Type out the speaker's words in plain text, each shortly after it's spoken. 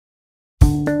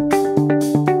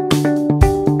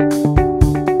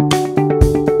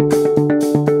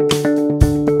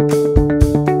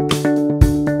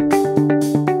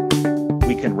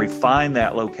define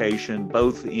that location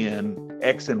both in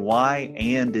X and Y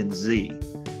and in Z.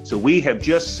 So we have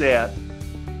just set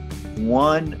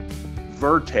one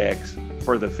vertex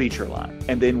for the feature line.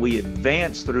 And then we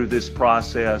advance through this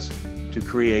process to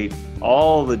create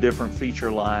all the different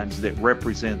feature lines that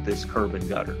represent this curb and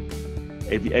gutter.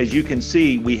 As you can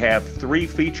see, we have 3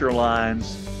 feature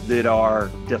lines that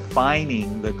are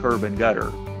defining the curb and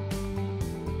gutter.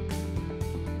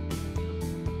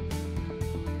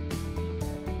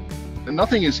 And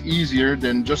nothing is easier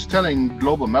than just telling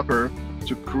Global Mapper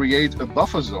to create a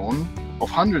buffer zone of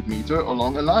 100 meters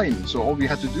along a line. So all we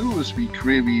had to do is we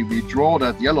draw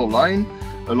that yellow line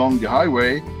along the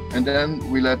highway, and then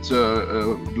we let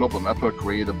Global Mapper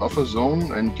create a buffer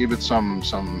zone and give it some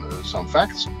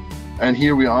facts. And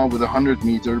here we are with a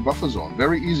 100-meter buffer zone.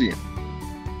 Very easy.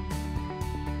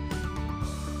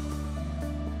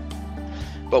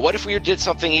 But what if we did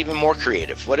something even more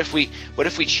creative? What if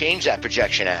we change that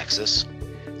projection axis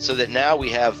so that now we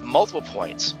have multiple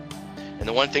points? And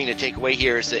the one thing to take away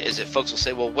here is that folks will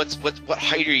say, well, what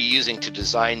height are you using to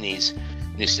design these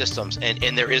new systems?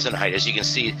 And there isn't a height. As you can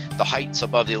see, the heights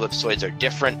above the ellipsoids are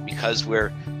different because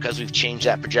we've changed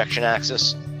that projection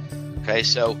axis. Okay,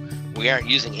 so we aren't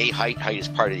using a height. Height is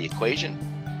part of the equation.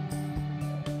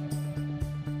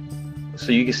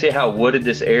 So you can see how wooded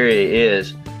this area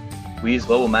is. We use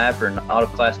Global Mapper and auto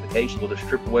classification to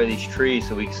strip away these trees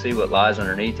so we can see what lies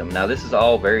underneath them. Now this is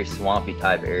all very swampy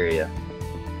type area.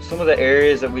 Some of the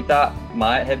areas that we thought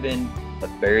might have been a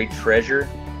buried treasure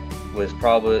was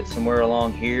probably somewhere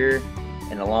along here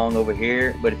and along over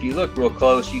here. But if you look real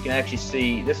close, you can actually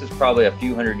see this is probably a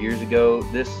few hundred years ago.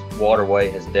 This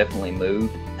waterway has definitely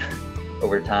moved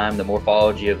over time. The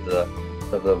morphology of the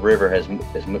river has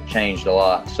changed a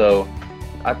lot. So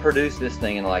I produced this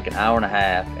thing in like an hour and a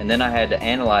half, and then I had to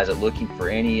analyze it looking for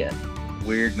any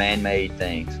weird man-made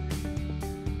things.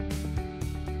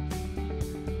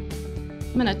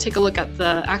 I'm going to take a look at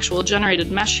the actual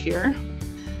generated mesh here,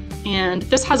 and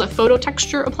this has a photo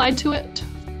texture applied to it.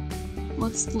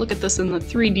 Let's look at this in the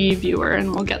 3D viewer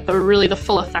and we'll get the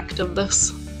full effect of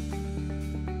this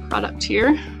product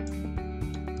here.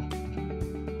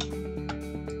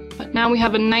 But now we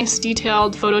have a nice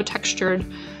detailed photo textured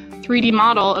 3D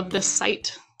model of this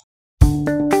site.